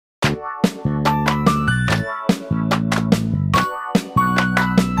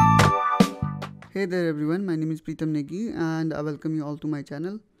Hey there everyone, my name is Pritam Negi and I welcome you all to my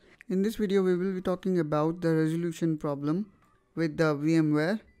channel. In this video we will be talking about the resolution problem with the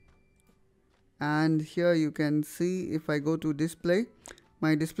VMware. And here you can see, if I go to display,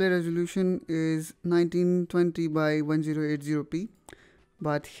 my display resolution is 1920 by 1080p,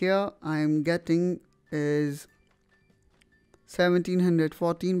 but here I am getting is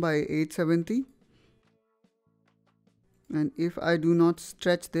 1714 by 870, and if I do not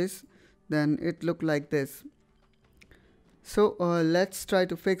stretch this, then it look like this. So let's try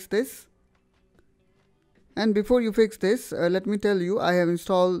to fix this. And before you fix this, let me tell you, I have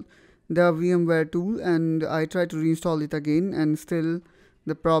installed the VMware tool and I try to reinstall it again and still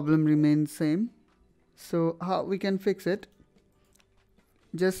the problem remains same. So how we can fix it?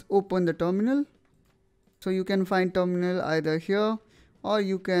 Just open the terminal. So you can find terminal either here or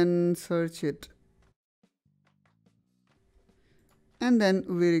you can search it. And then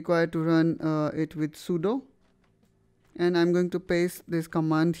we require to run it with sudo, and I'm going to paste this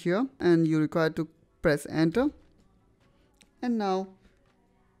command here and you require to press enter. And now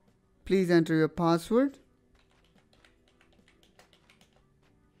please enter your password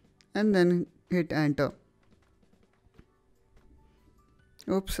and then hit enter.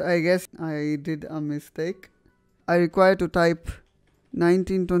 Oops, I guess I did a mistake. I require to type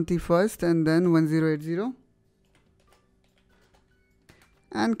 1920 first and then 1080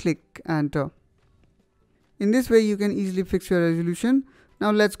 and click enter. In this way you can easily fix your resolution.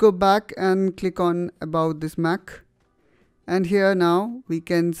 Now let's go back and click on about this Mac, and here now we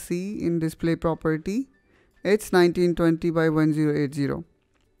can see in display property it's 1920 by 1080.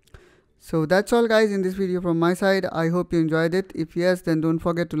 So that's all guys in this video from my side. I hope you enjoyed it. If yes, then don't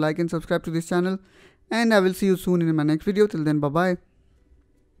forget to like and subscribe to this channel, and I will see you soon in my next video. Till then, bye bye.